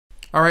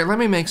Alright, let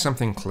me make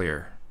something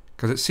clear,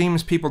 because it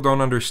seems people don't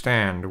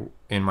understand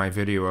in my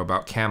video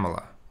about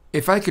Kamala.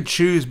 If I could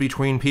choose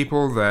between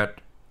people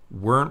that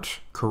weren't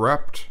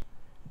corrupt,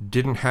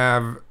 didn't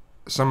have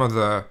some of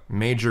the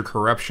major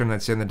corruption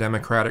that's in the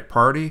Democratic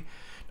Party,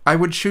 I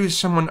would choose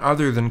someone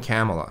other than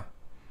Kamala.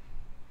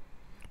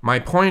 My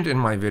point in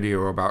my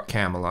video about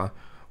Kamala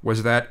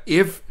was that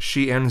if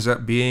she ends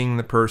up being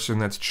the person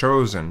that's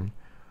chosen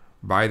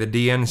by the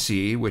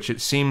DNC, which it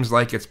seems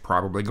like it's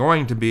probably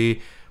going to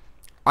be,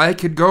 I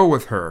could go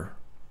with her.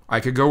 I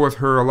could go with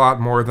her a lot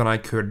more than I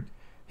could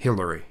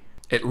Hillary.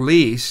 At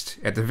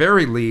the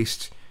very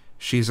least,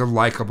 she's a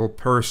likable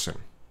person.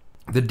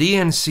 The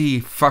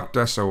DNC fucked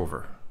us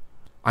over.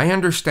 I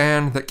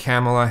understand that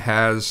Kamala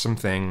has some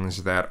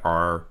things that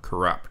are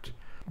corrupt.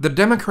 The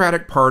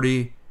Democratic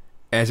Party,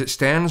 as it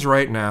stands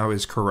right now,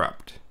 is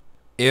corrupt.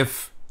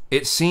 If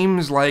it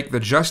seems like the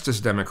Justice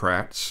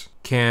Democrats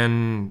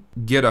can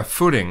get a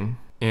footing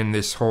in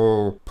this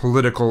whole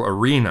political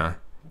arena,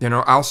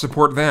 I'll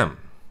support them.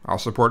 I'll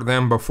support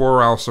them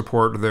before I'll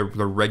support the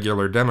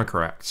regular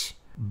Democrats.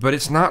 But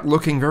it's not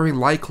looking very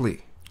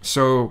likely.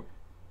 So,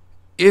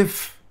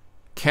 if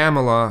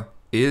Kamala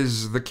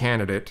is the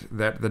candidate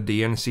that the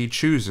DNC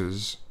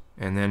chooses,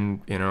 and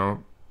then,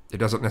 it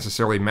doesn't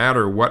necessarily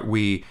matter what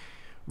we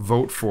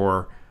vote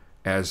for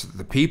as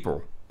the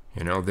people,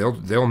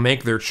 they'll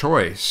make their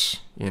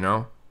choice,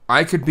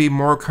 I could be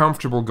more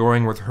comfortable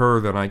going with her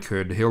than I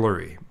could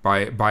Hillary,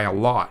 by a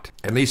lot.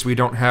 At least we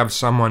don't have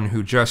someone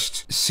who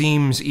just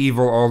seems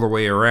evil all the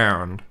way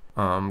around,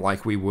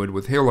 like we would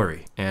with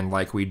Hillary, and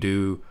like we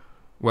do,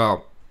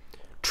 well,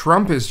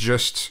 Trump is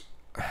just,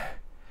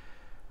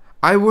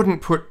 I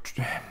wouldn't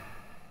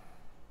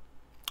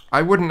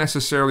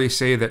necessarily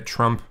say that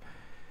Trump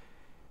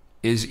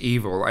is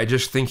evil. I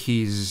just think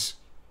he's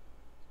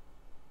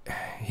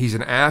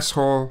an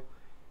asshole,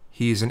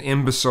 he's an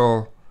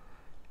imbecile,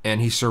 and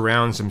he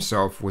surrounds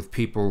himself with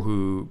people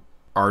who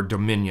are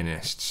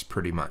dominionists,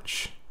 pretty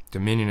much.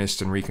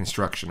 Dominionists and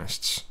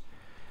Reconstructionists.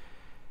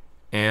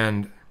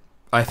 And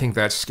I think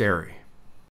that's scary.